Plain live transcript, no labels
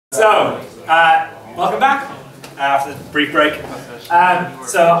Welcome back after the brief break.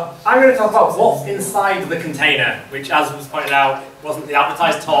 So I'm going to talk about what's inside the container, which, as was pointed out, wasn't the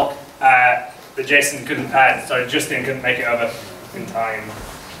advertised talk, but Justin couldn't make it over in time.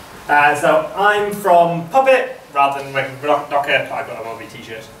 So I'm from Puppet, rather than working for Docker. I've got a Moby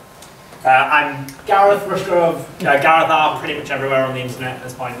t-shirt. I'm Gareth Rushgrove, Gareth R, pretty much everywhere on the internet at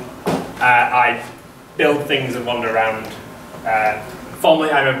this point. I build things and wander around.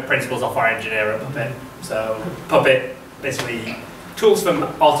 Formerly, I'm a principal software engineer at Puppet. So Puppet, basically, tools for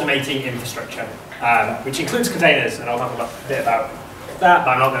automating infrastructure, which includes containers, and I'll talk a bit about that,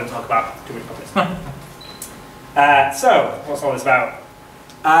 but I'm not going to talk about too many Puppets. So, what's all this about?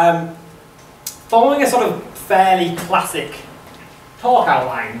 Following a sort of fairly classic talk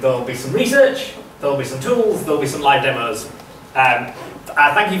outline, there'll be some research, there'll be some tools, there'll be some live demos.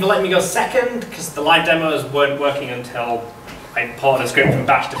 Thank you for letting me go second, because the live demos weren't working until I imported a script from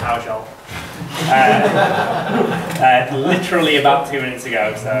Bash to PowerShell. Literally about 2 minutes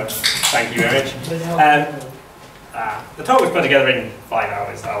ago, so thank you very much. The talk was put together in 5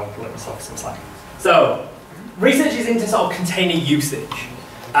 hours, I'll let myself some slack. So, research is into sort of container usage.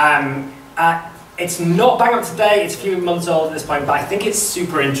 It's not bang up to date, it's a few months old at this point, but I think it's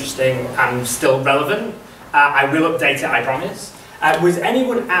super interesting and still relevant. I will update it, I promise. Was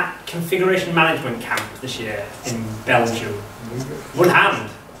anyone at Configuration Management Camp this year in Belgium? One hand.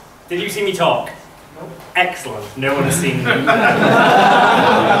 Did you see me talk? No. Excellent. No one has seen me.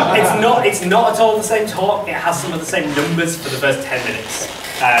 It's not at all the same talk. It has some of the same numbers for the first 10 minutes.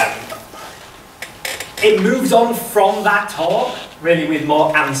 It moves on from that talk, really, with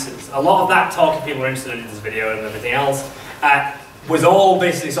more answers. A lot of that talk, if people are interested in this video and everything else, was all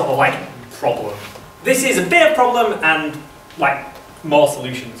basically sort of like problem. This is a bit of problem and like more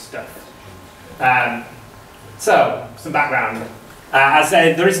solution stuff. So, some background. As I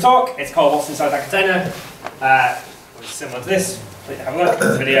said, there is a talk. It's called What's Inside That Container, which is similar to this. Please have a look at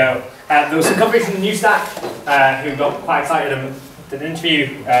this video. There was some companies from the New Stack who got quite excited and did an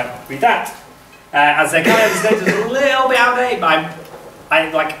interview. Read that. As I kind of this data is a little bit out of date, but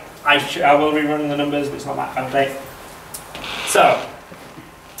I will rerun the numbers, but it's not that out of date. So,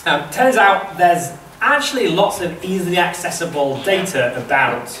 turns out there's actually lots of easily accessible data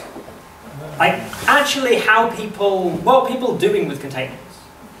about actually what are people doing with containers.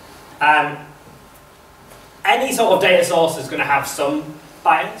 Any sort of data source is going to have some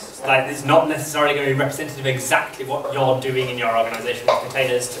bias. Like, it's not necessarily going to be representative of exactly what you're doing in your organization with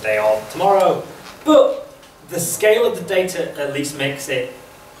containers today or tomorrow, but the scale of the data at least makes it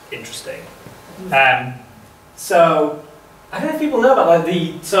interesting. So I don't know if people know about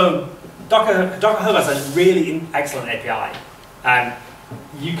Docker Hub has a really excellent API.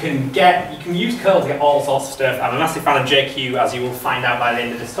 You can use curl to get all sorts of stuff. I'm a massive fan of JQ, as you will find out by the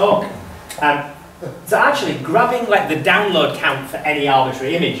end of this talk. So actually, grabbing like the download count for any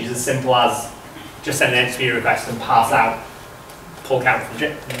arbitrary image is as simple as just send an HTTP request and pass out pull count from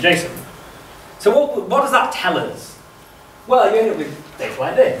JSON. So what does that tell us? Well, you end up with data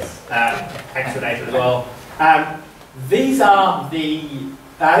like this, extra data as well. This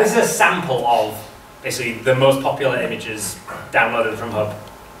is a sample of basically the most popular images downloaded from Hub.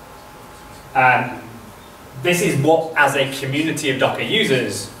 This is what, as a community of Docker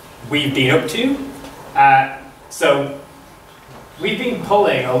users, we've been up to. So we've been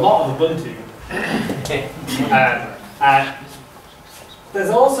pulling a lot of Ubuntu. There's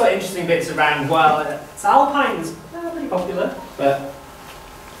also interesting bits around, well, Alpine's pretty popular, but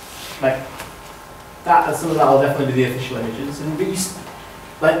like some of that will definitely be the official images.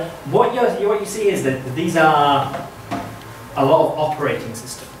 But what you see is that these are a lot of operating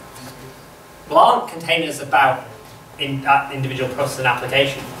systems. Well, aren't containers about individual processes and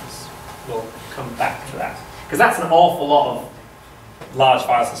applications? We'll come back to that. Because that's an awful lot of large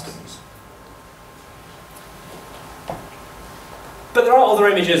file systems. But there are other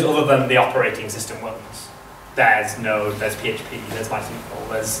images other than the operating system ones. There's Node, there's PHP, there's MySQL,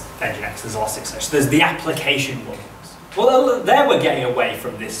 there's Nginx, there's Elasticsearch. There's the application ones. Well, there we're getting away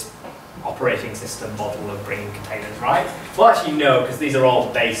from this operating system model of bringing containers, right? Well, actually, no, because these are all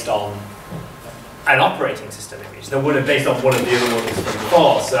based on an operating system image. They would have based on one of the other ones from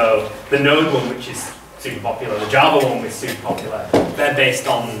before. So the Node one, which is super popular, the Java one, which is super popular, they're based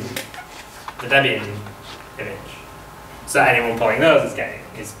on the Debian image. So anyone pulling those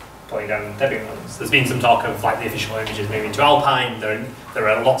is pulling down Debian ones. There's been some talk of like the official images moving to Alpine. There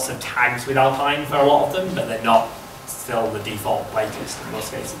are lots of tags with Alpine for a lot of them, but they're not still the default latest in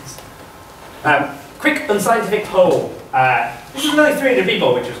most cases. Quick unscientific poll. This is only 300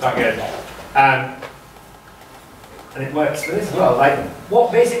 people, which was quite good. and it works for this as well. Like,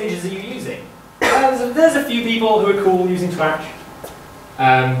 what base images are you using? There's a few people who are cool using Scratch.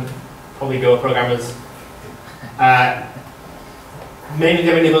 Probably Go programmers. Mainly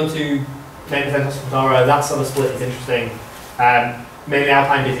doing Ubuntu, mainly Fedora. That sort of split is interesting. Mainly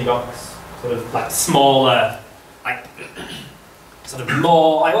Alpine BusyBox, sort of like smaller, like sort of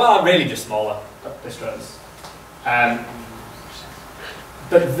more, like, well, really just smaller distros.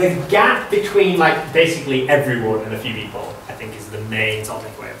 But the gap between like basically everyone and a few people, I think, is the main sort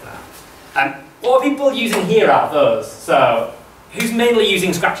of takeaway of that. What are people using here out of those? So, who's mainly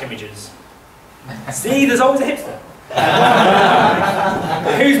using Scratch images? See, there's always a hipster.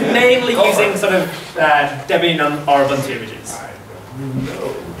 Who's mainly using sort of Debian or Ubuntu images?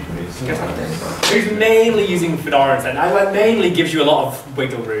 Who's mainly using Fedora instead? That mainly gives you a lot of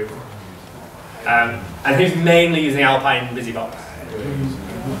wiggle room. And who's mainly using Alpine BusyBox?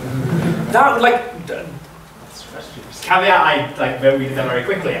 That would caveat, we did that very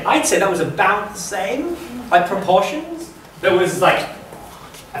quickly. I'd say that was about the same, like proportions. There was like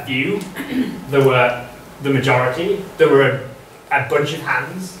a few, there were the majority, there were a bunch of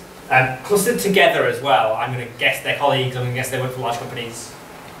hands, clustered together as well. I'm going to guess they're colleagues, I'm going to guess they work for large companies.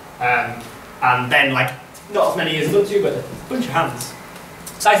 And then like, not as many as Ubuntu, but a bunch of hands.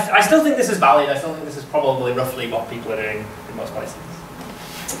 So I still think this is valid, I still think this is probably roughly what people are doing in most places.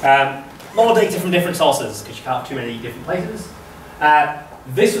 More data from different sources, because you can't have too many different places.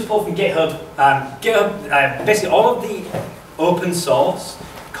 This was pulled from GitHub. Basically all of the open source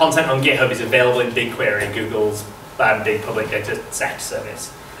content on GitHub is available in BigQuery, Google's big public data set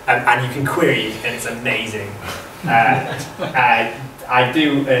service. And you can query it, and it's amazing. I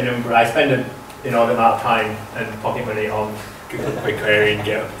spend an inordinate amount of time and pocket money on Google BigQuery and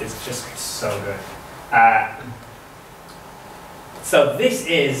GitHub. It's just so good. So this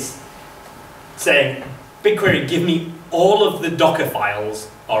is saying, BigQuery, give me all of the Docker files,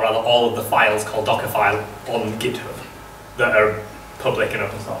 or rather all of the files called Docker file on GitHub that are public and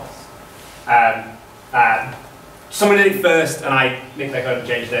open source. Someone did it first, and I nicked their code and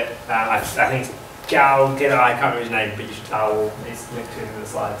changed it. I think it's Gal, I can't remember his name, but it's linked to in the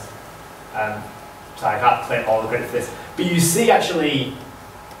slides. So I can't claim all the credit for this. But you see actually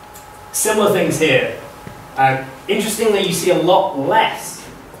similar things here. Interestingly, you see a lot less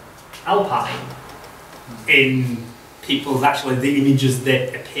Alpine in people's the images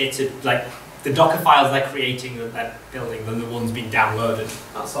that appear to, like, the Docker files they're creating that they're building than the ones being downloaded.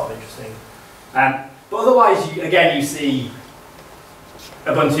 That's sort of interesting. But otherwise, you see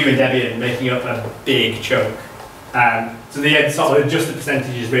Ubuntu and Debian making up a big chunk. So the sort of adjusted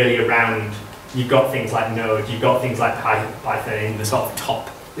percentage is really around, you've got things like Node, you've got things like Python in the sort of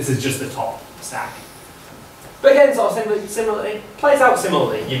top. This is just the top stack. But again, sort of similarly, plays out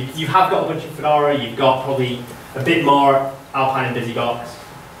similarly. You have got a bunch of Fedora, you've got probably a bit more Alpine and BusyBox.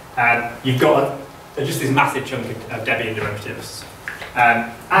 You've got just this massive chunk of Debian derivatives.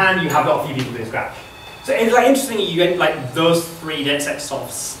 And you have got a few people doing Scratch. So it's like interestingly, you get like those three datasets sort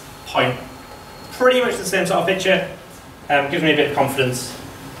of point pretty much the same sort of picture. Gives me a bit of confidence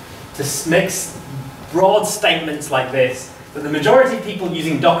to make broad statements like this, that the majority of people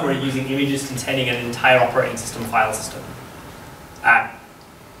using Docker are using images containing an entire operating system file system. I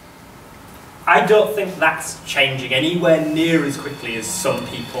don't think that's changing anywhere near as quickly as some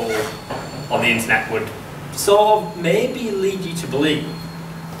people on the internet would sort of maybe lead you to believe.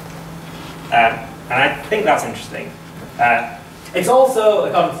 And I think that's interesting. It's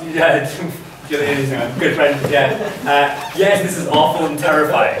also, good friend, yes, this is awful and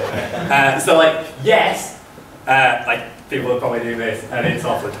terrifying. So like, yes, like people are probably doing this, and it's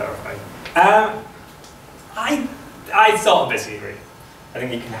awful and terrifying. I sort of disagree. I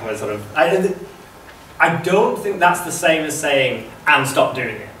think you can have a sort of, I don't think that's the same as saying, and stop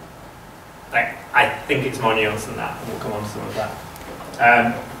doing it. Like, I think it's more nuanced than that, and we'll come on to some of that.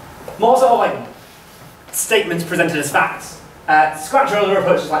 More sort of like statements presented as facts. Scratch or other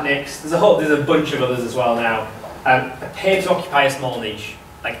approaches like Nix, there's a bunch of others as well now, appear to occupy a small niche.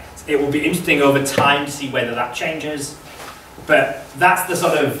 Like, it will be interesting over time to see whether that changes, but that's the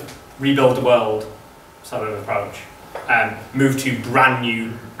sort of rebuild the world sort of approach. Move to brand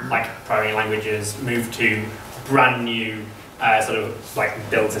new like programming languages, move to brand new sort of like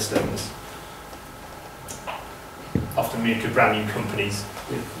build systems. Often move to brand new companies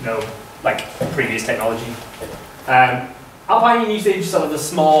with no like previous technology. Alpine usage, sort of the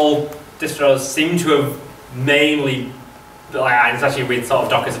small distros seem to have mainly, like, especially with sort of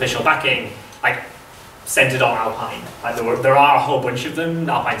Docker's official backing, like centered on Alpine. Like there are a whole bunch of them.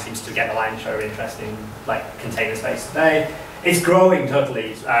 Alpine seems to get the lion's share of interest in like container space today. It's growing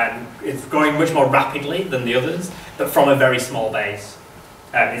totally. It's growing much more rapidly than the others, but from a very small base.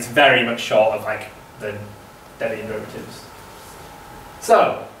 It's very much short of like the Debian derivatives.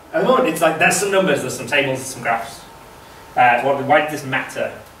 So at the moment, it's like there's some numbers, there's some tables, there's some graphs. Why did this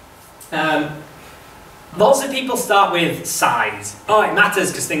matter? Lots of people start with size. Oh, it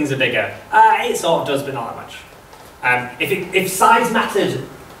matters because things are bigger. It sort of does, but not that much. If size mattered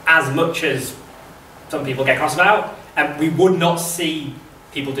as much as some people get cross about, we would not see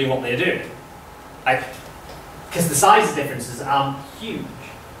people doing what they're doing. Because the size differences are huge.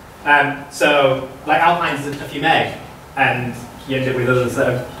 So, like Alpine's a few meg, and you end up with others that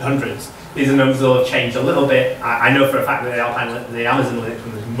are hundreds. These numbers will have changed a little bit. I know for a fact that the Amazon Linux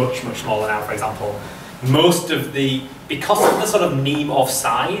one is much, much smaller now, for example. Because of the sort of meme of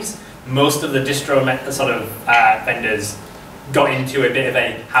size, most of the distro vendors got into a bit of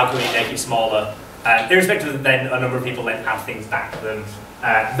a how can we make it smaller. Irrespective of then a number of people then add things back to them.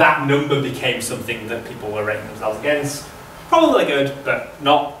 That number became something that people were rating themselves against. Probably good, but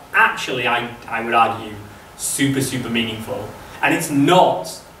not actually, I would argue, super, super meaningful. And it's not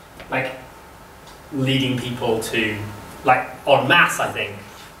like leading people to, like en masse, I think,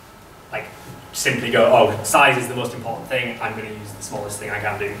 like simply go, oh, size is the most important thing, I'm going to use the smallest thing I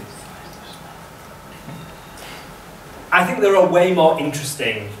can do. I think there are way more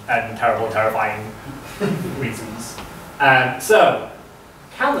interesting and terrifying reasons. So,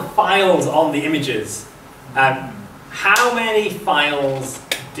 count the files on the images. How many files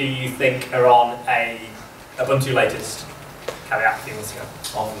do you think are on a Ubuntu latest? Caveat, let's go.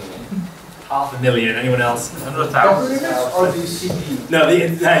 500,000. Anyone else? 100,000. Docker image or the CPU? No,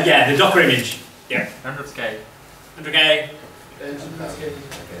 the Docker image. Yeah. 100K. 100K.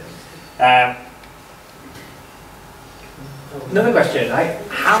 Another question, like,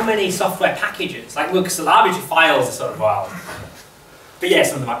 how many software packages? Like, look, so the arbitrary files are sort of wild. But yeah,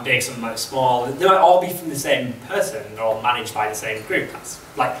 some of them might be big, some of them might be small. They might all be from the same person, they're all managed by the same group.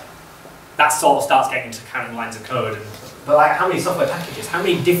 That sort of starts getting into counting lines of code. But like, how many software packages? How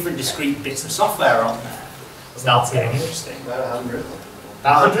many different discrete bits of software are on there? Starts getting interesting. About 100.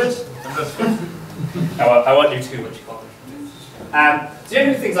 About 100? I won't do too much. So you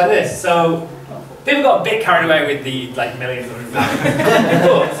do things like this. So people got a bit carried away with the like millions of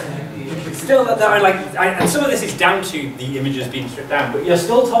but still, and some of this is down to the images being stripped down. But you're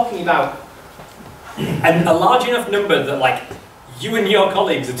still talking about a large enough number that like you and your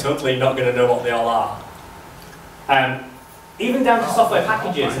colleagues are totally not going to know what they all are. Even down to software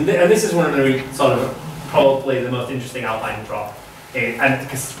packages, and this is one of the sort of probably the most interesting Alpine drop. And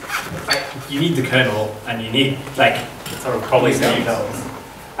because like, you need the kernel and you need like sort of probably some utils.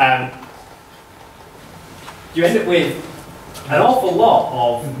 You end up with an awful lot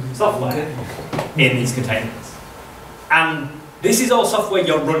of software in these containers. And this is all software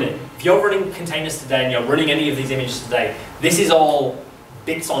you're running. If you're running containers today and you're running any of these images today, this is all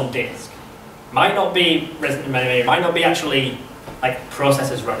bits on disk. Might not be resident memory, might not be actually like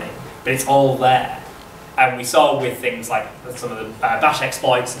processors running, but it's all there. And we saw with things like some of the bash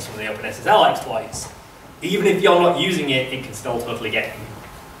exploits and some of the OpenSSL exploits, even if you're not using it, it can still totally get you.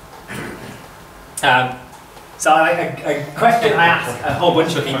 So a question I ask a whole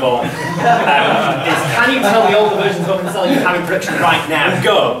bunch of people is, can you tell me all the versions of OpenSSL you have in production right now?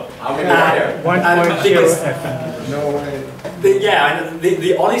 Go! No way.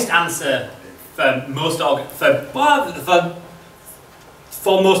 The honest answer for most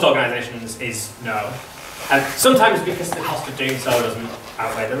organizations is no. Sometimes because the cost of doing so doesn't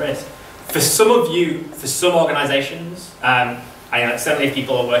outweigh the risk. For some organizations, certainly if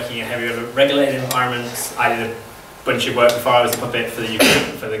people are working in heavily regulated environments, I did a bunch of work before I was a puppet for the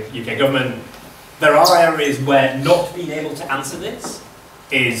UK government. There are areas where not being able to answer this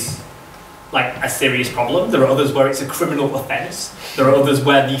is like a serious problem. There are others where it's a criminal offence. There are others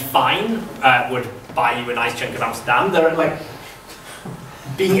where the fine would buy you a nice chunk of Amsterdam. There are like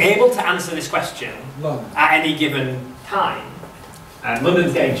being able to answer this question at any given time.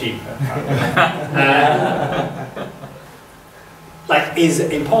 London's getting cheaper. Is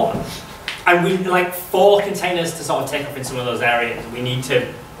important. And we for containers to sort of take off in some of those areas, we need to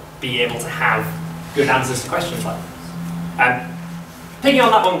be able to have good answers to questions like this. Picking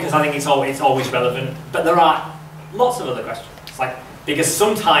on that one because I think it's always relevant, but there are lots of other questions. Because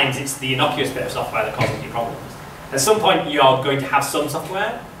sometimes it's the innocuous bit of software that causes you problems. At some point you are going to have some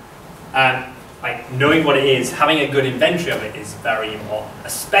software, knowing what it is, having a good inventory of it is very important,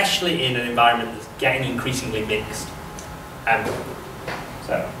 especially in an environment that's getting increasingly mixed.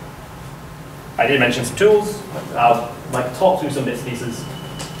 So, I did mention some tools. I'll talk through some bits and pieces.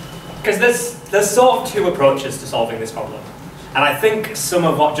 Because there's sort of two approaches to solving this problem. And I think some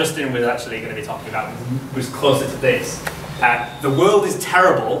of what Justin was actually going to be talking about was closer to this. The world is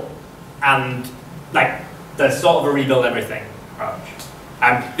terrible, and like there's sort of a rebuild everything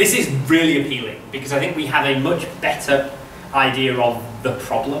approach. This is really appealing because I think we have a much better idea of the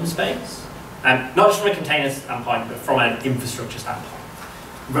problem space, not just from a container standpoint, but from an infrastructure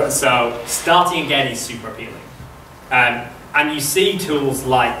standpoint. So starting again is super appealing. And you see tools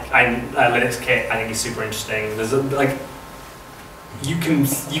like Linux Kit, I think is super interesting. There's like you can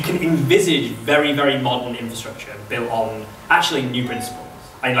envisage very, very modern infrastructure built on actually new principles.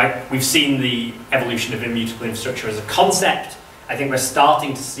 And like we've seen the evolution of immutable infrastructure as a concept. I think we're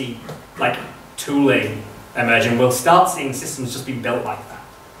starting to see like tooling emerge, and we'll start seeing systems just being built like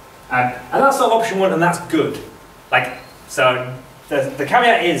that. And that's sort of option one, and that's good. Like so, the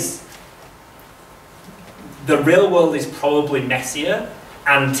caveat is the real world is probably messier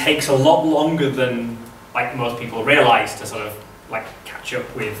and takes a lot longer than like most people realize to sort of like catch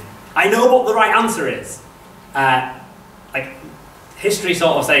up with. I know what the right answer is. Like history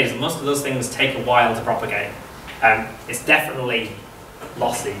sort of says most of those things take a while to propagate. It's definitely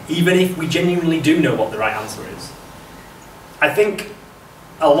lossy, even if we genuinely do know what the right answer is. I think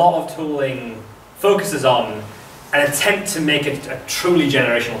a lot of tooling focuses on an attempt to make a truly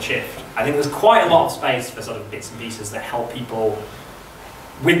generational shift. I think there's quite a lot of space for sort of bits and pieces that help people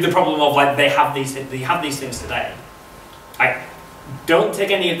with the problem of like they have these things today. I don't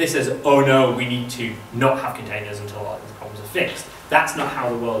take any of this as, oh no, we need to not have containers until all these problems are fixed. That's not how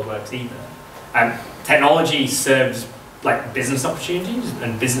the world works either. Technology serves like business opportunities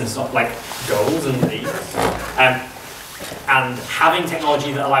and business like goals and needs. And having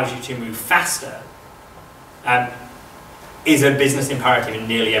technology that allows you to move faster is a business imperative in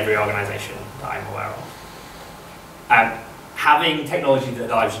nearly every organization that I'm aware of. Having technology that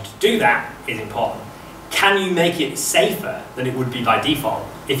allows you to do that is important. Can you make it safer than it would be by default?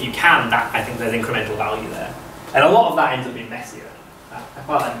 If you can, that I think there's incremental value there. And a lot of that ends up being messier. I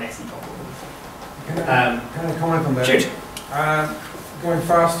quite like messy problems. Can I comment on that? Shoot. Going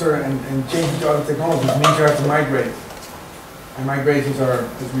faster and changing to other technologies means you have to migrate. And migrations are,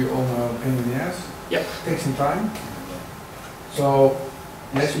 as we all know, a pain in the ass. Yep. It takes some time. So,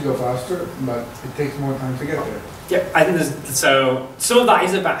 yes, you go faster, but it takes more time to get there. Yep, I think there's, so some of that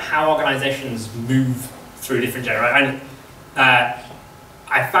is about how organizations move through different generations. And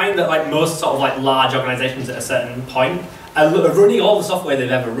I find that like most sort of like large organizations at a certain point are running all the software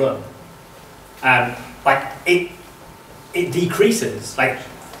they've ever run. Like it decreases. Like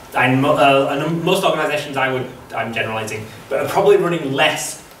most organizations, I'm generalizing, but are probably running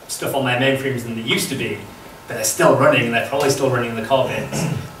less stuff on their mainframes than they used to be. But they're still running, and they're probably still running the core bits.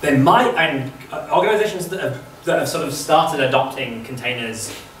 They might, and organizations that have sort of started adopting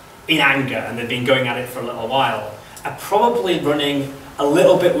containers in anger, and they've been going at it for a little while, are probably running a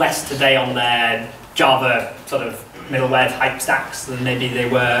little bit less today on their Java sort of middleware type stacks than maybe they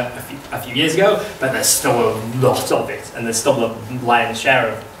were a few years ago, but there's still a lot of it, and there's still a lion's share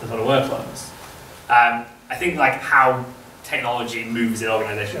of the sort of workloads. I think like how technology moves in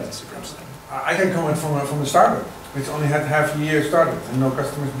organizations is super interesting. I can comment from the startup, which only had half a year started and no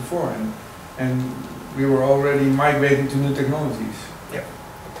customers before, and we were already migrating to new technologies. Yep.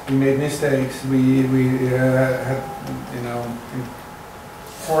 We made mistakes. We had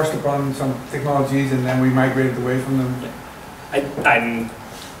forced upon some technologies, and then we migrated away from them. Yeah.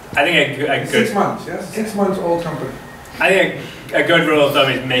 I think a good 6 months. Yes, 6 months old company. I think a good rule of thumb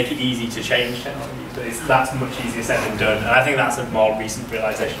is make it easy to change technology. That's much easier said than done, and I think that's a more recent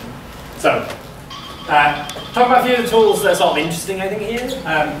realization. So, talk about a few of the tools that are sort of interesting, I think, here.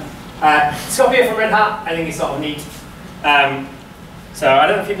 Scorpio from Red Hat, I think is sort of neat. So, I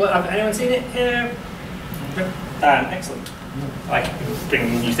don't know if people have anyone seen it here? Excellent. I like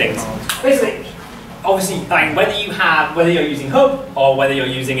bringing new things. Basically, obviously, whether you're using Hub or whether you're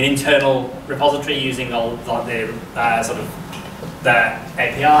using an internal repository using all the sort of the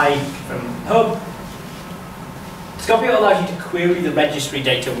API from Hub, Scorpio allows you to query the registry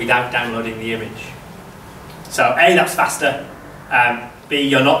data without downloading the image. So A, that's faster. B,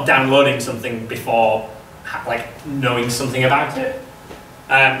 you're not downloading something before like knowing something about it.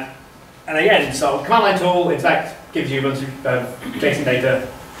 And again, so command line tool, in fact, gives you a bunch of JSON data.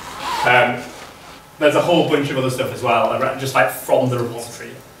 There's a whole bunch of other stuff as well, just like from the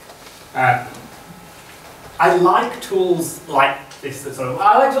repository. I like tools like this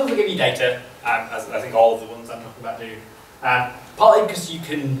I like tools that give you data, as I think all of the ones I'm talking about do. Partly because you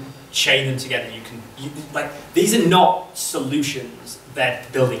can chain them together. These are not solutions, they're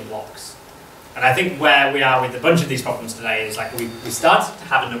building blocks. And I think where we are with a bunch of these problems today is like we started to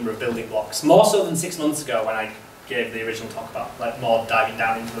have a number of building blocks, more so than 6 months ago when I gave the original talk about, like more diving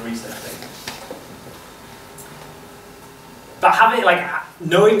down into the research thing. But having, like,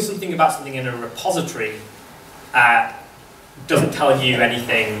 knowing something about something in a repository doesn't tell you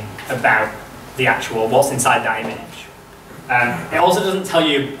anything about the actual, what's inside that image. It also doesn't tell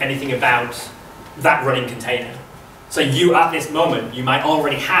you anything about that running container. So you, at this moment, you might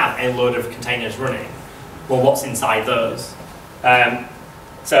already have a load of containers running. Well, what's inside those?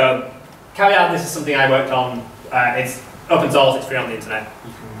 So, caveat, this is something I worked on. It's open source, it's free on the internet.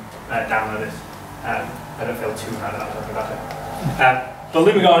 You can download it. I don't feel too proud about talking about it. But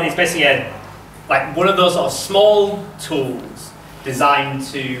Lumagon is basically one of those sort of small tools designed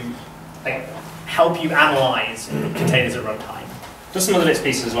to help you analyze containers at runtime. Just some other bits and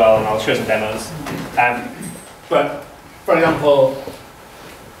pieces as well, and I'll show some demos. But for example,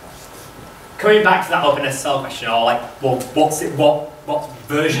 coming back to that OpenSSL question, or what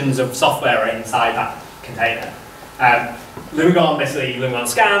versions of software are inside that container? Lumagon, basically, Lumagon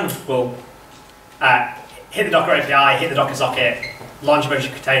scan will hit the Docker API, hit the Docker socket, launch a bunch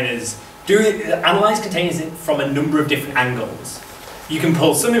of containers, analyze containers from a number of different angles. You can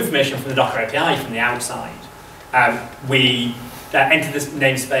pull some information from the Docker API from the outside. We enter this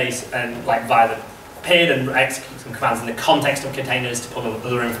namespace and via the PID and execute some commands in the context of containers to pull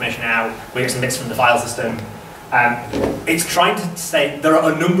other information out. We get some bits from the file system. It's trying to say there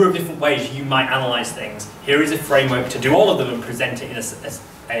are a number of different ways you might analyze things. Here is a framework to do all of them and present it in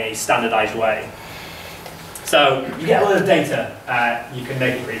a standardized way. So you get a lot of data. You can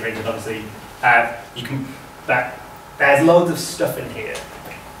make it pre-printed, obviously. There's loads of stuff in here.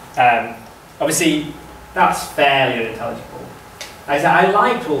 Obviously, that's fairly unintelligible. I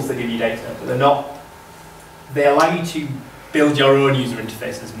like tools that give you data, but they're not. They allow you to build your own user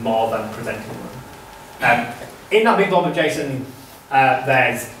interfaces more than presenting them. In that big blob of JSON,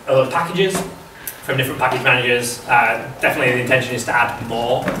 there's a lot of packages from different package managers. Definitely the intention is to add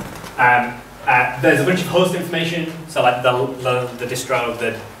more. There's a bunch of host information, so the distro,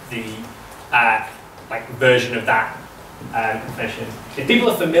 the version of that information. If people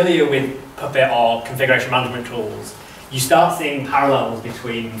are familiar with Puppet or configuration management tools, you start seeing parallels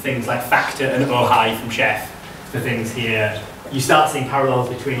between things like Factor and Ohi from Chef, the things here. You start seeing parallels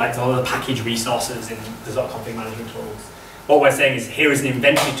between all the package resources in the sort of config management tools. What we're saying is here is an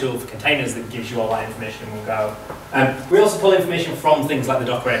inventory tool for containers that gives you all that information in one go. We also pull information from things like the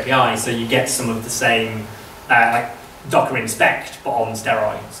Docker API, so you get some of the same Docker inspect, but on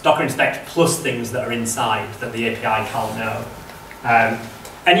steroids. Docker inspect plus things that are inside that the API can't know.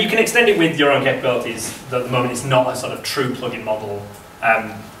 And you can extend it with your own capabilities. At the moment, it's not a sort of true plugin model.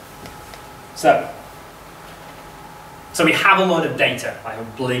 So we have a load of data, a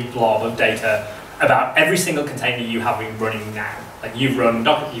big blob of data about every single container you have been running now. You've run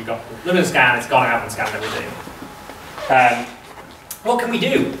Docker, you've got Linux scan, it's gone out and scanned everything. What can we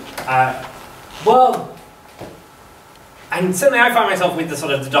do? Well, and certainly I find myself with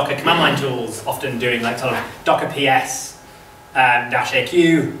the Docker command line tools, often doing Docker PS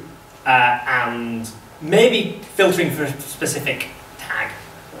 -AQ and maybe filtering for a specific tag,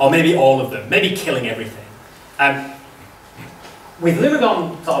 or maybe all of them, maybe killing everything. With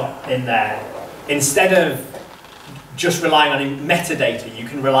Lumagon in there, instead of just relying on metadata, you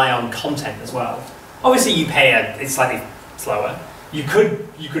can rely on content as well. Obviously, it's slightly slower. You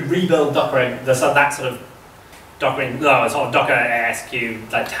could rebuild Docker, that sort of Docker ASQ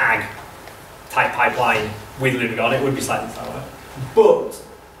tag type pipeline with Lumagon. It would be slightly slower, but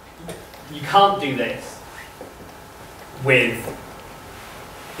you can't do this with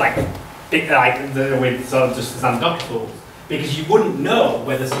just standard Docker tools, because you wouldn't know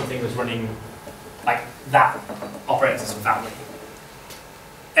whether something was running that operating system family.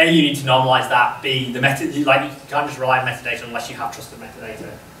 A, you need to normalize that. B, you can't just rely on metadata unless you have trusted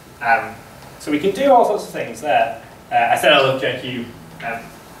metadata. So we can do all sorts of things there. I said I love JQ.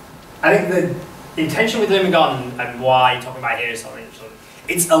 I think the intention with Lumagon and why I'm talking about here is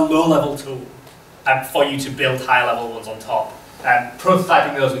it's a low-level tool for you to build higher-level ones on top.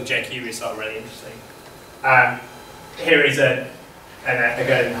 Prototyping those with JQ is really interesting. Here is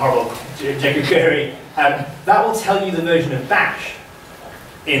again, horrible JQ query. That will tell you the version of Bash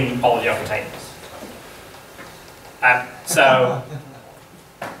in all of your containers. So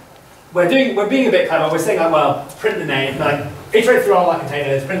we're being a bit clever. We're saying print the name, iterate through all our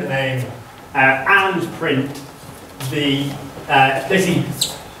containers, print the name, and print the basically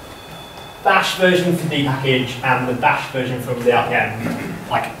Bash version from the package and the Bash version from the RPM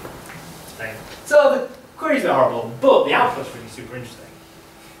thing. So the queries are horrible, but the output's really super interesting.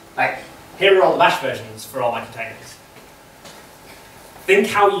 Here are all the Bash versions for all my containers. Think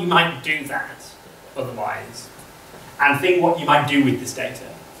how you might do that otherwise. and think what you might do with this data.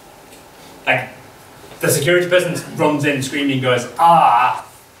 Like, the security person runs in screaming and goes,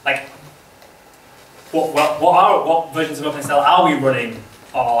 like, what versions of OpenSSL are we running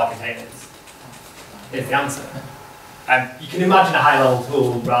on all our containers? Is the answer. You can imagine a high-level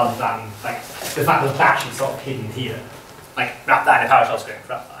tool rather than like the fact that batch is sort of hidden here. Like, wrap that in a PowerShell script,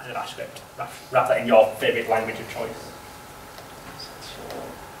 wrap that in a bash script, wrap that in your favorite language of choice.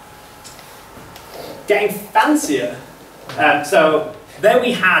 Getting fancier. So there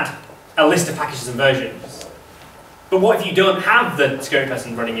we had a list of packages and versions. But what if you don't have the security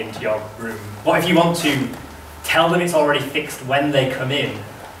person running into your room? What if you want to tell them it's already fixed when they come in,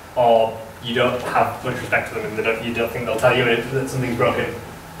 or you don't have much respect for them and you don't think they'll tell you that something's broken?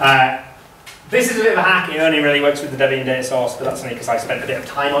 This is a bit of a hack. It only really works with the Debian data source, but that's only because I spent a bit of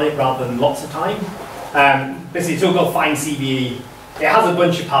time on it rather than lots of time. Basically, a tool called find CVE. It has a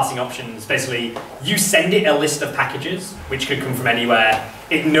bunch of parsing options. Basically, you send it a list of packages, which could come from anywhere.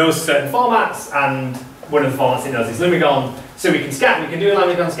 It knows certain formats, and one of the formats it knows is Lumigon. So we can scan, we can do a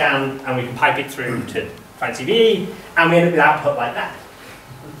Lumigon scan, and we can pipe it through to find CVE, and we end up with output like that.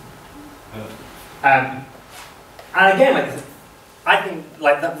 And again, like, I think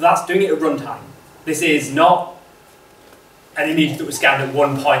like that's doing it at runtime. This is not an image that was scanned at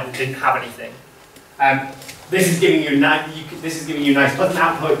one point that didn't have anything. This is giving you a nice pleasant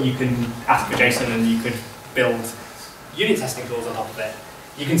output. You can ask for JSON and you could build unit testing tools on top of it.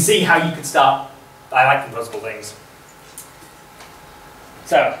 You can see how you could start. I like composable things.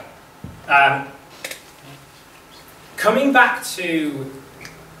 So, coming back to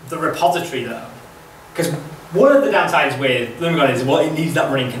the repository though, because one of the downsides with Lumigon is, well, it needs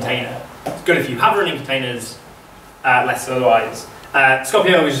that running container. It's good if you have running containers, less otherwise.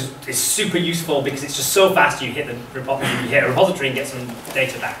 Scorpio is super useful because it's just so fast. You hit a repository and get some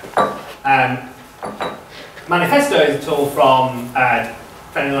data back. Manifesto is a tool from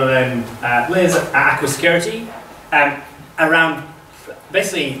Fenelon and Liz at Aqua Security around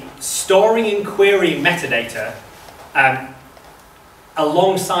basically storing and querying metadata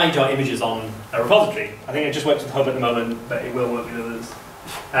alongside your images on a repository. I think it just works with Hub at the moment, but it will work with others.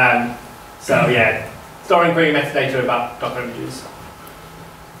 So yeah, storing and querying metadata about Docker images.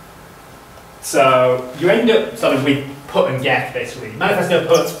 So you end up sort of with put and get, basically. Manifesto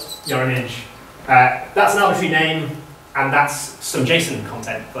put your image. That's an arbitrary name, and that's some JSON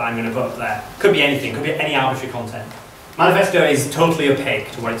content that I'm going to put up there. Could be anything, could be any arbitrary content. Manifesto is totally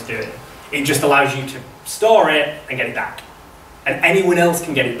opaque to what it's doing. It just allows you to store it and get it back. And anyone else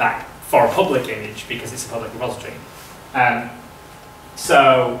can get it back for a public image because it's a public repository.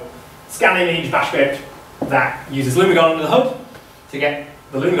 So, scan image bash script that uses Lumigon under the hood to get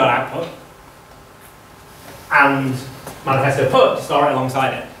the Lumigon output, and Manifesto put to store it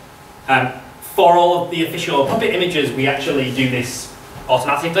alongside it. For all of the official Puppet images, we actually do this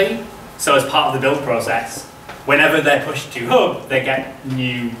automatically. So as part of the build process, whenever they're pushed to Hub, they get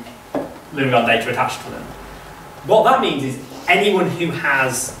new Lumigon data attached to them. What that means is anyone who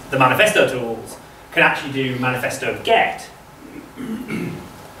has the Manifesto tools can actually do Manifesto get.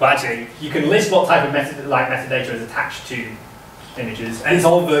 Well, actually, you can list what type of metadata is attached to images, and it's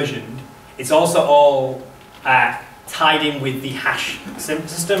all versioned. It's also all tied in with the hash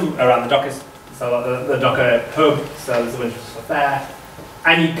system around the Docker, so the Docker hub. So there's a bunch of stuff there,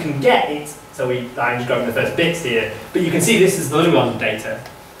 and you can get it. So I'm just grabbing the first bits here, but you can see this is the Lumigon data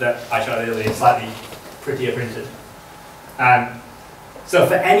that I showed earlier, slightly prettier printed. So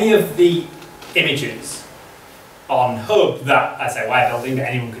for any of the images on Hub that I say we're building, that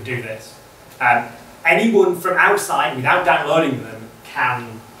anyone could do this. Anyone from outside, without downloading them,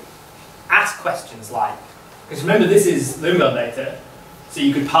 can ask questions like, because remember this is Lumigon data, so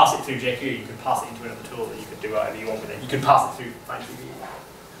you could pass it through JQ, you could pass it into another tool, you could do whatever you want with it. You could pass it through FindCVE.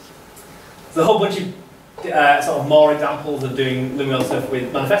 There's a whole bunch of sort of more examples of doing Lumigon stuff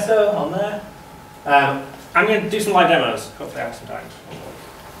with Manifesto on there. I'm going to do some live demos, hopefully I have some time.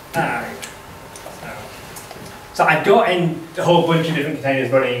 So I've got in a whole bunch of different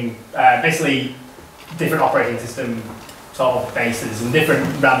containers running basically different operating system sort of bases and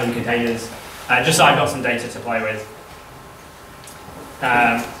different random containers, just so I've got some data to play with.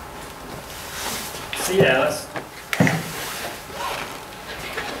 So yeah, let's...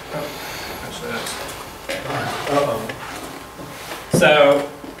 So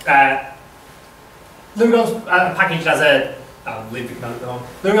Lumigon's packaged as a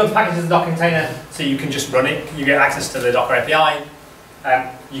Lumigon's packaged as a Docker container, so you can just run it. You get access to the Docker API.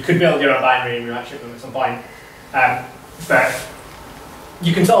 You could build your own binary and we might ship them at some point. But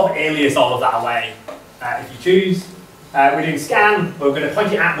you can sort of alias all of that away if you choose. We're doing scan. We're going to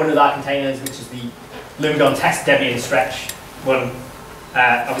point it at one of our containers, which is the Lumigon test Debian stretch one.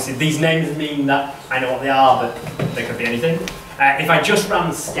 Obviously, these names mean that I know what they are, but they could be anything. If I just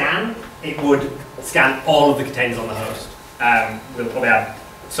ran scan, it would scan all of the containers on the host. We'll probably have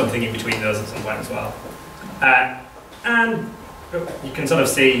something in between those at some point as well. And you can sort of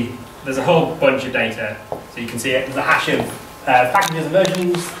see there's a whole bunch of data. So you can see it. There's a hash of packages and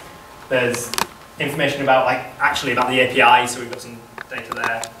versions. There's information about actually about the API, so we've got some data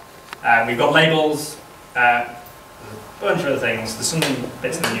there. We've got labels, a bunch of other things. There's some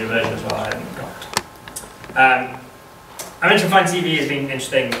bits in the new version as well I haven't got. I mentioned find CV has been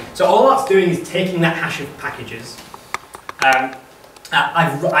interesting. So all that's doing is taking that hash of packages.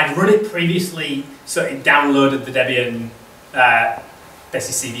 I've run it previously, so it downloaded the Debian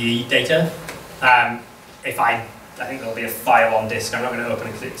basic CVE data. I think there'll be a file on disk. I'm not going to open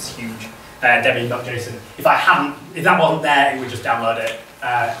it because it's huge. Debian.json. If that wasn't there, it would just download it.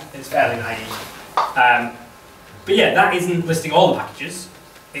 It's fairly naive. But yeah, that isn't listing all the packages.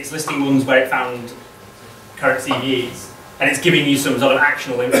 It's listing ones where it found current CVEs, and it's giving you some sort of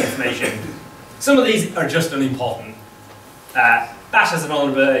actionable information. Some of these are just unimportant. Bash has a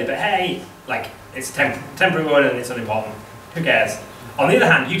vulnerability, but hey, it's a temporary one and it's unimportant. Who cares? On the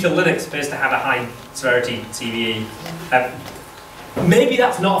other hand, util Linux appears to have a high severity CVE. Maybe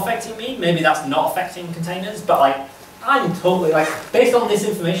that's not affecting me, maybe that's not affecting containers, but I'm totally, based on this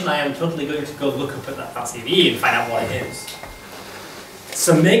information, I am totally going to go look up at that CVE and find out what it is.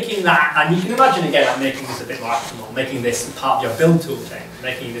 So making that, and you can imagine again, making this a bit more actionable, making this part of your build tool chain,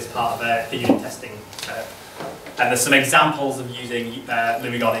 making this part of a unit testing setup. And there's some examples of using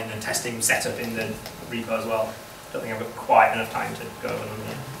Lumigon in the testing setup in the repo as well. I don't think I've got quite enough time to go over them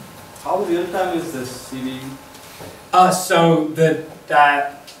here. How real time is this CVE? So the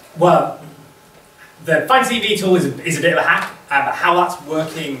Find CV tool is a bit of a hack, but how that's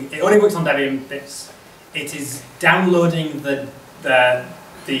working, it only works on Debian bits. It is downloading the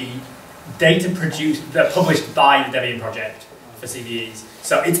data published by the Debian project for CVEs.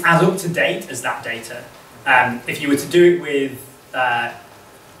 So it's as up to date as that data. If you were to do it with Red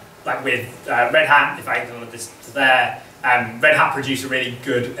Hat, if I download this to there, Red Hat produce a really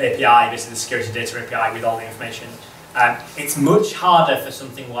good API, this is the security data API with all the information. It's much harder for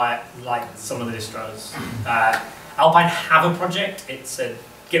something like some of the distros. Alpine have a project, it's a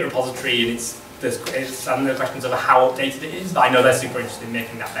Git repository, and there's no questions over how updated it is, but I know they're super interested in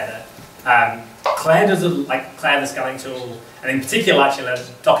making that better. Claire does Claire the scanning tool, and in particular actually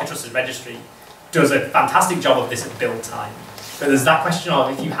Docker Trusted Registry does a fantastic job of this at build time. But there's that question of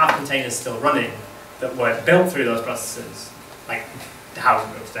if you have containers still running that were built through those processes, how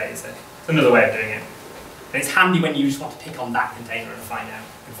up to date is it? It's another way of doing it. And it's handy when you just want to pick on that container and find out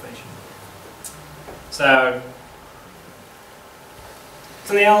information. So,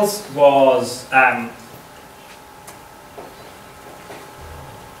 something else was,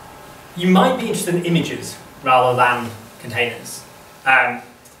 you might be interested in images rather than containers.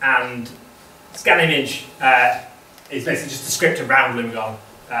 And scan image is basically just a script around Lumigon.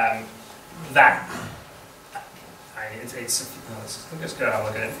 Let's go have a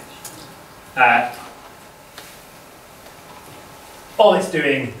look at it. All it's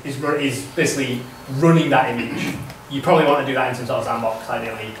doing is basically running that image. You probably want to do that in some sort of sandbox,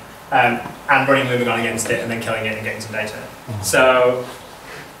 ideally, and running Lumigon against it, and then killing it and getting some data. So,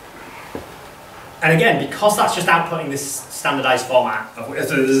 and again, because that's just outputting this standardized format, so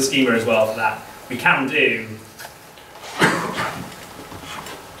there's a schema as well for that, we can do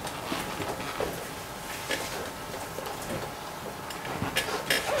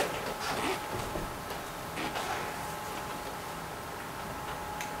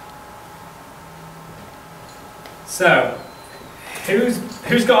so,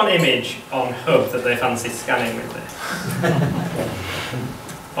 who's got an image on Hub that they fancy scanning with this?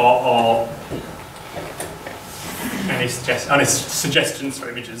 or any suggestions for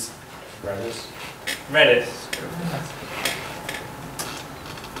images? Reddit.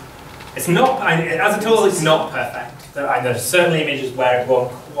 It's not, as a tool, it's not perfect. There's certainly images where it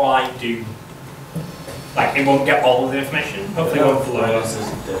won't quite do, it won't get all of the information. Hopefully it won't flow.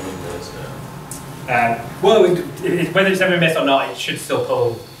 Well, whether it's Debian based or not, it should still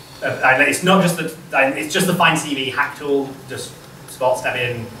pull. It's not just it's just the Find CV hack tool. Just supports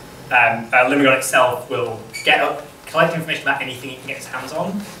Debian. Lumigon itself will collect information about anything it can get its hands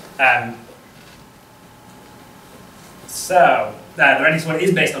on. So the Redis one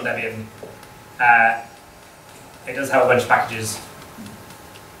is based on Debian. It does have a bunch of packages.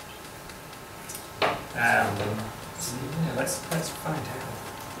 Let's find out.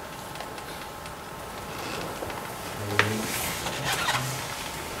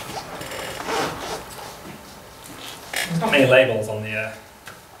 any labels on the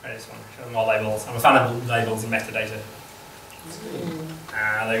this one. Show them more labels. I'm a fan of labels and metadata.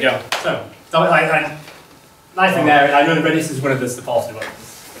 There we go. So, nice thing there. I know Redis is one of the supported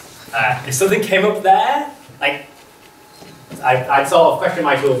ones. If something came up there, like I'd sort of question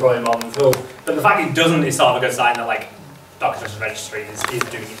my tool probably more than the tool, but the fact it doesn't is sort of a good sign that like Docker registry is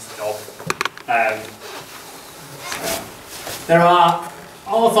doing its job. There are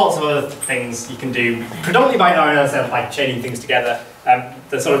all sorts of other things you can do, predominantly by like chaining things together.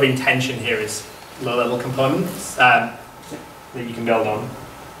 The sort of intention here is low-level components that you can build on.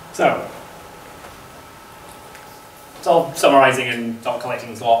 So, it's all summarizing and sort of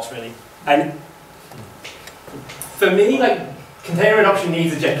collecting thoughts, really. And for me, like, container adoption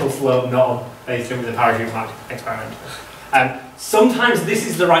needs a gentle slope, not based with a parachute mark experiment. Sometimes this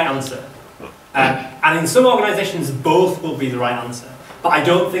is the right answer. And in some organizations, both will be the right answer. But I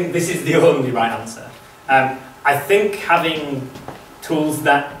don't think this is the only right answer. I think having tools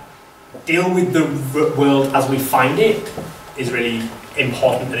that deal with the world as we find it is really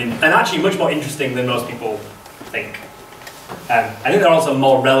important and actually much more interesting than most people think. I think they're also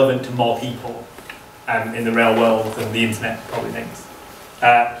more relevant to more people in the real world than the internet probably thinks.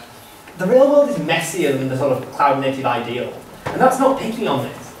 The real world is messier than the sort of cloud-native ideal, and that's not picking on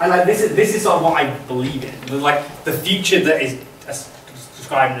this. I like this is sort of what I believe in. Like the future that is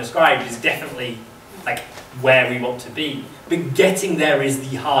described is definitely like where we want to be, but getting there is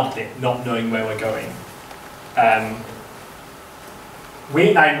the hard bit, not knowing where we're going.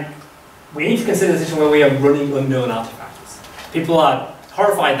 We need to consider a situation where we are running unknown artifacts. People are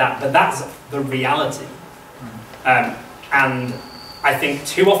horrified but that's the reality. And I think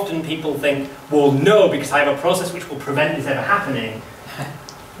too often people think, well, no, because I have a process which will prevent this ever happening.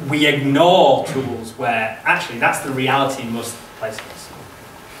 We ignore tools where actually that's the reality in most places.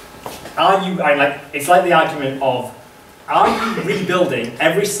 It's like the argument of, are you rebuilding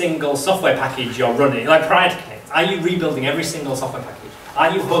every single software package you're running, like prior to Connect? Are you rebuilding every single software package?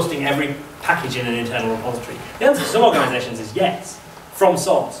 Are you hosting every package in an internal repository? The answer to some organizations is yes, from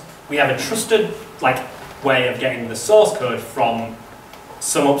source. We have a trusted way of getting the source code from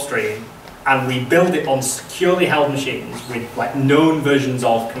some upstream, and we build it on securely held machines with known versions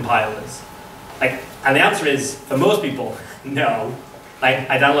of compilers. And the answer is, for most people, no.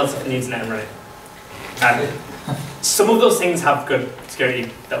 I download stuff on the internet and run it. Some of those things have good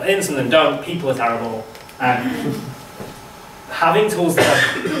security built in, some of them don't. People are terrible. Having tools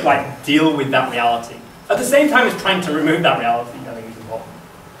that deal with that reality, at the same time as trying to remove that reality, I think is important.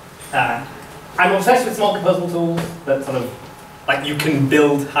 I'm obsessed with small composable tools that sort of you can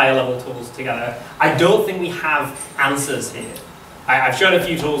build higher level tools together. I don't think we have answers here. I've shown a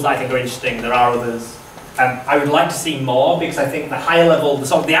few tools that I think are interesting. There are others. I would like to see more because I think the higher level,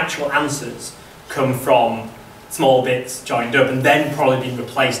 the actual answers come from small bits joined up and then probably being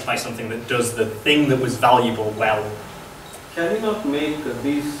replaced by something that does the thing that was valuable well. Can we not make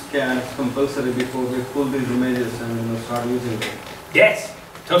these scans compulsory before we pull these images and start using them? Yes,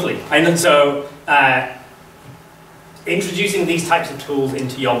 totally. And so introducing these types of tools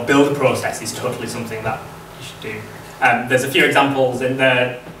into your build process is totally something that you should do. There's a few examples in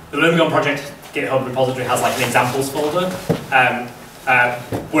the Learn project. GitHub repository has an examples folder.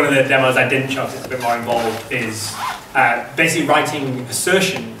 One of the demos I didn't show because it's a bit more involved is basically writing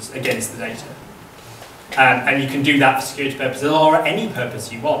assertions against the data. And you can do that for security purposes or any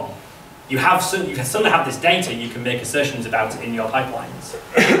purpose you want. You suddenly have this data, you can make assertions about it in your pipelines.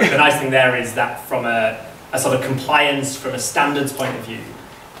 The nice thing there is that from a sort of compliance, from a standards point of view,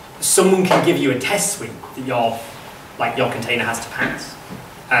 someone can give you a test suite that your container has to pass.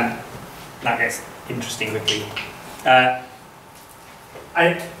 That gets interesting quickly.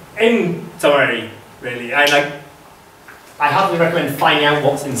 In summary, really, I heartily recommend finding out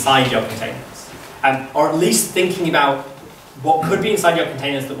what's inside your containers, or at least thinking about what could be inside your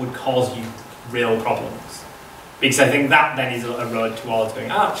containers that would cause you real problems. Because I think that then is a road towards going,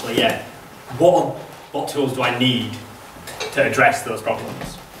 actually, yeah, what tools do I need to address those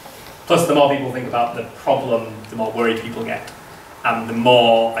problems? Plus, the more people think about the problem, the more worried people get. And the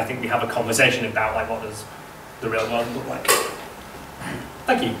more I think we have a conversation about what does the real world look like.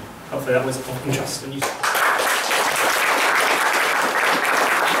 Thank you. Hopefully that was of interest and useful.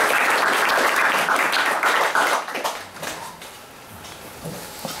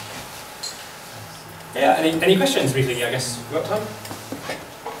 Yeah, any questions briefly, I guess? We got time?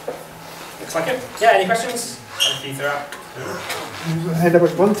 Looks like it. Yeah, any questions? And there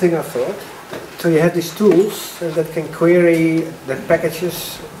was one thing I thought. So you have these tools that can query the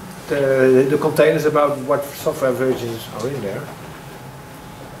packages, the containers about what software versions are in there.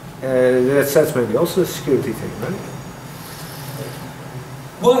 That's maybe also a security thing, right?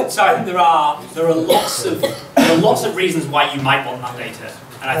 Well, so I think there are lots of reasons why you might want that data,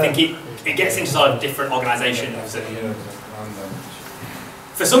 and I think it gets into sort of different organisations. And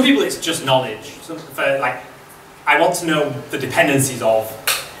for some people, it's just knowledge. For like, I want to know the dependencies of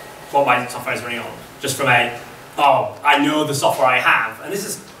what my software is running on, just from I know the software I have, and this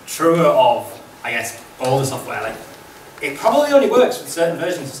is truer of, I guess, older software. Like, it probably only works with certain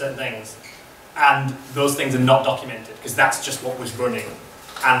versions of certain things, and those things are not documented because that's just what was running.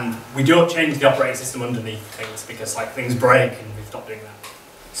 And we don't change the operating system underneath things because like things break and we've stopped doing that.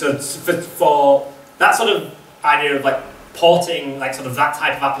 So for that sort of idea of like porting like sort of that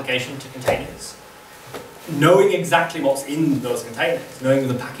type of application to containers, knowing exactly what's in those containers, knowing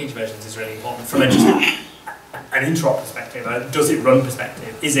the package versions is really important from just an interop perspective, a does it run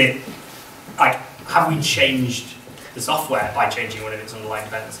perspective. Is it like, have we changed the software by changing one of its underlying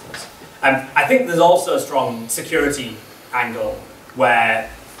dependencies? I think there's also a strong security angle where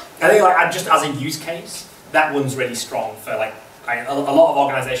I think like just as a use case, that one's really strong for like a lot of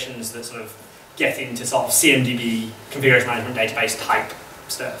organizations that sort of get into sort of CMDB, configuration management database type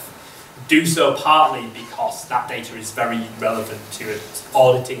stuff, do so partly because that data is very relevant to an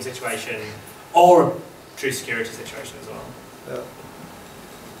auditing situation or a true security situation as well.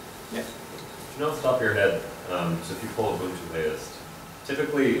 Yeah. You know, off the top of your head, so if you pull Ubuntu latest,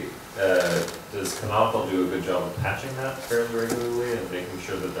 typically does Canonical do a good job of patching that fairly regularly and making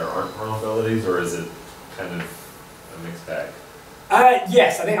sure that there aren't vulnerabilities, or is it kind of a mixed bag?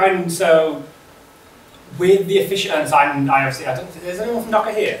 Yes, I think so with the official, and so I don't, is anyone from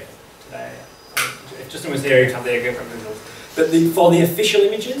Docker here today? If Justin was here, he'd have the good proposals. But for the official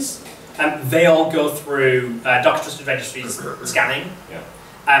images, they all go through Docker Trusted Registries scanning. Yeah.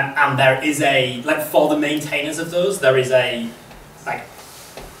 And there is like for the maintainers of those, there is like,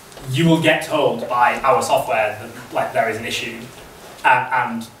 you will get told by our software that like there is an issue,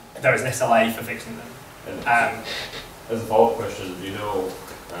 and there is an SLA for fixing them. And as a follow-up question, do you know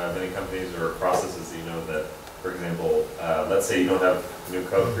many companies or processes that you know that, for example, let's say you don't have new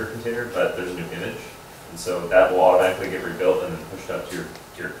code for your container, but there's a new image, and so that will automatically get rebuilt and then pushed up to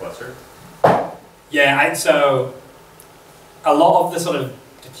your cluster? Yeah, and so a lot of the sort of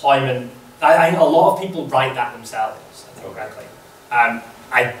deployment, I think a lot of people write that themselves, I think, frankly.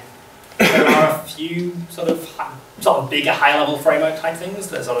 There are a few sort of bigger high-level framework type things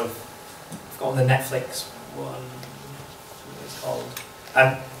that sort of, I've got the Netflix one, what it's called.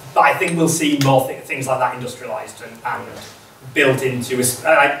 But I think we'll see more things like that industrialized and built into,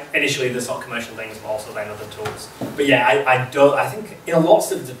 initially the sort of commercial things, but also then other tools. But yeah, I think in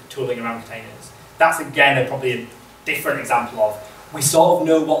lots of the tooling around containers, that's again probably a different example of, we sort of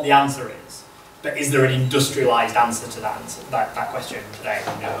know what the answer is, but is there an industrialized answer to that question today?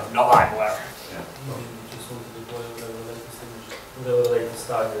 No, not that I'm aware of. Yeah. Maybe we just want to deploy whatever the latest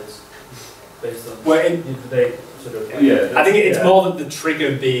standards based on today sort of. Yeah, I think it's more that the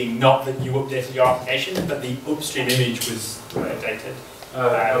trigger being not that you updated your application, but the upstream image was updated.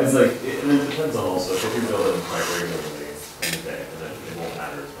 It's like, and it depends on also, if you're building quite regularly in the day, then it won't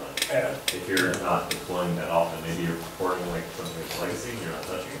matter as much. Yeah. If you're not deploying that often, maybe you're porting like something that's legacy and you're not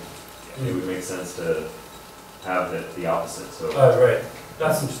touching it. It would make sense to have the opposite. So. Right.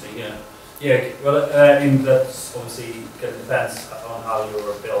 That's interesting. Yeah. Yeah. Well, I mean that's obviously going to depend on how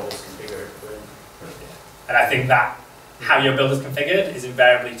your build is configured. And I think that how your build is configured is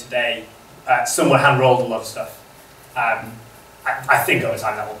invariably today someone hand-rolled a lot of stuff. I think over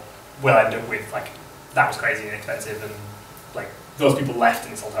time that will end up with like that was crazy and expensive, and like those people left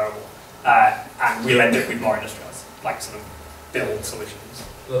and it's all terrible. And we'll end up with more industrialized, like sort of build solutions.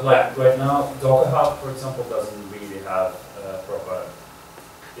 But like right now, Docker Hub, for example, doesn't really have proper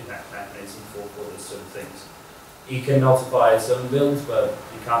mechanism for these sort of things. You can notify its own builds, but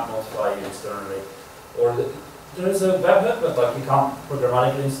you can't notify you externally. Or there is a webhook, but like you can't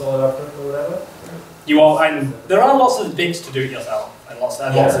programmatically install it after or whatever. And there are lots of bits to do it yourself, and lots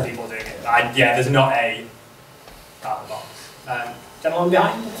of people doing it. There's not a out of the box. Gentleman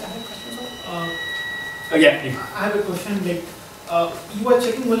behind, does have a question as well? Oh yeah, you. I have a question. Like, you are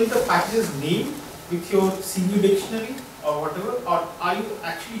checking only the package's name with your CU dictionary or whatever, or are you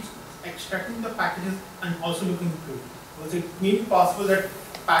actually extracting the packages and also looking through? Was it maybe possible that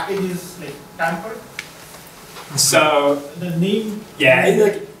package is like tampered? So the name. Yeah,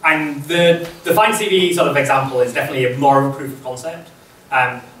 and the find CV sort of example is definitely more of a proof of concept.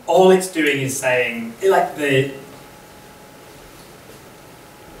 All it's doing is saying it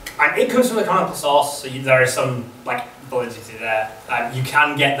comes from the canonical source, so there is some like validity there. You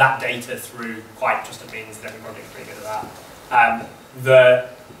can get that data through quite trusted means, and everybody's pretty good at that.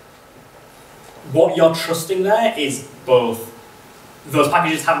 What you're trusting there is both those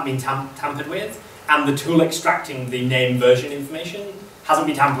packages haven't been tampered with, and the tool extracting the name version information hasn't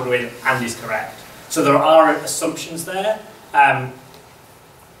been tampered with and is correct. So there are assumptions there.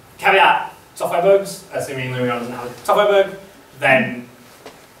 Caveat, software bugs, assuming Lumion doesn't have a software bug, then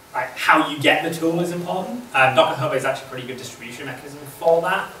how you get the tool is important. Docker Hub is actually a pretty good distribution mechanism for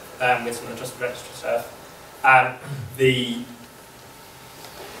that, with some of the trusted registry stuff. The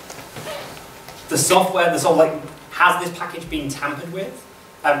software, has this package been tampered with?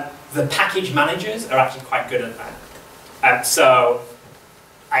 The package managers are actually quite good at that.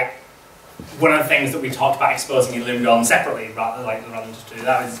 One of the things that we talked about exposing in Lumion separately, rather than just do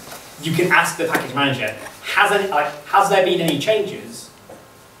that, is you can ask the package manager, has there been any changes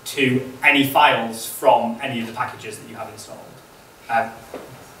to any files from any of the packages that you have installed?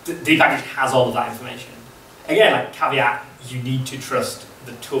 The package has all of that information. Again, caveat, you need to trust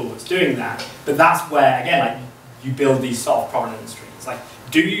the tool that's doing that, but that's where, again, you build these sort of provenance trees.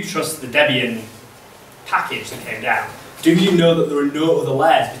 Do you trust the Debian package that came down? Do you know that there are no other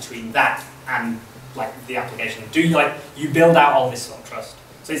layers between that and the application? Do you build out all this sort of trust?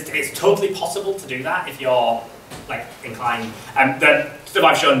 So it's totally possible to do that if you're inclined. The stuff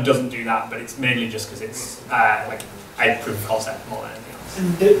I've shown doesn't do that, but it's mainly just because it's a proof of concept more than anything else.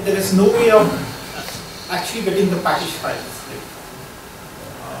 And there is no way of actually getting the package files,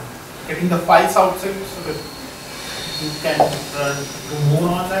 getting the files outside so that you can do more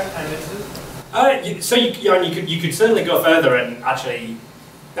on that analysis. You could certainly go further and actually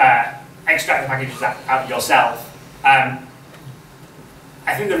extract the packages out yourself.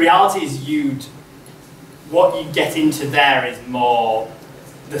 I think the reality is what you get into there is more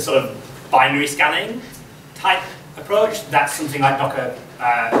the sort of binary scanning type approach. That's something like Docker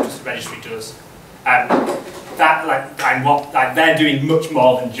Trusted Registry does. They're doing much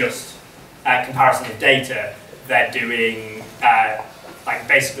more than just comparison of data. They're doing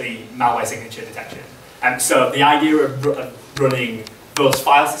basically malware signature detection. So the idea of running those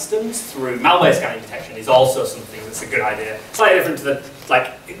file systems through malware scanning detection is also something that's a good idea. Slightly different to the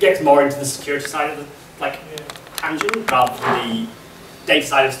it gets more into the security side of the tangent rather than the data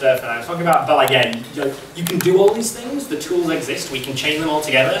side of stuff that I was talking about. But again, you can do all these things. The tools exist. We can chain them all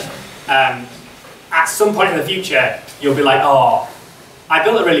together. At some point in the future, you'll be like, oh, I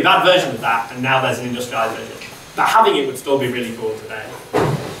built a really bad version of that, and now there's an industrialized version. But having it would still be really cool today.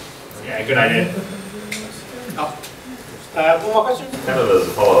 Yeah, good idea. One more question? Kind of as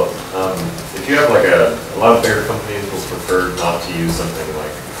a follow-up, if you have a lot of bigger companies will prefer not to use something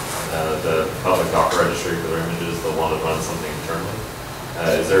like the public Docker registry for their images, they'll want to run something internally.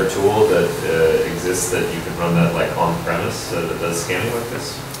 Is there a tool that exists that you can run that on-premise that does scanning like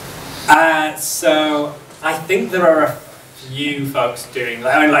this? So I think there are a few folks doing,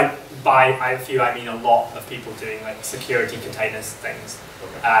 by a few I mean a lot of people doing security containers things.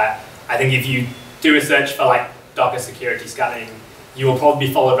 Okay. I think if you do a search for Docker security scanning, you will probably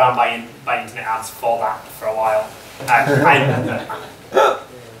be followed around by internet ads for that for a while.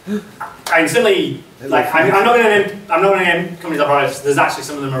 I'm certainly I'm not going to name companies or products. There's actually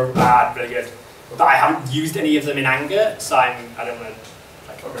some of them are really good, but I haven't used any of them in anger, so I don't want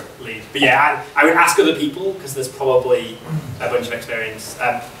to lead. But yeah, I would ask other people because there's probably a bunch of experience.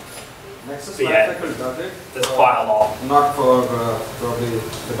 Nexus Lifecycle does it. There's quite a lot. Not for probably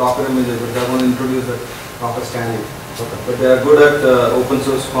the Docker images, but they're going to introduce the Docker scanning. Okay. But they are good at open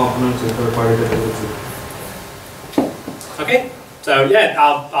source components and third-party dependency. Okay. So yeah,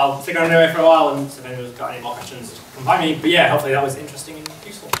 I'll stick around anyway for a while, and if anyone's got any more questions, come find me. But yeah, hopefully that was interesting and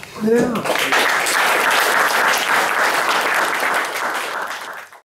useful. Yeah.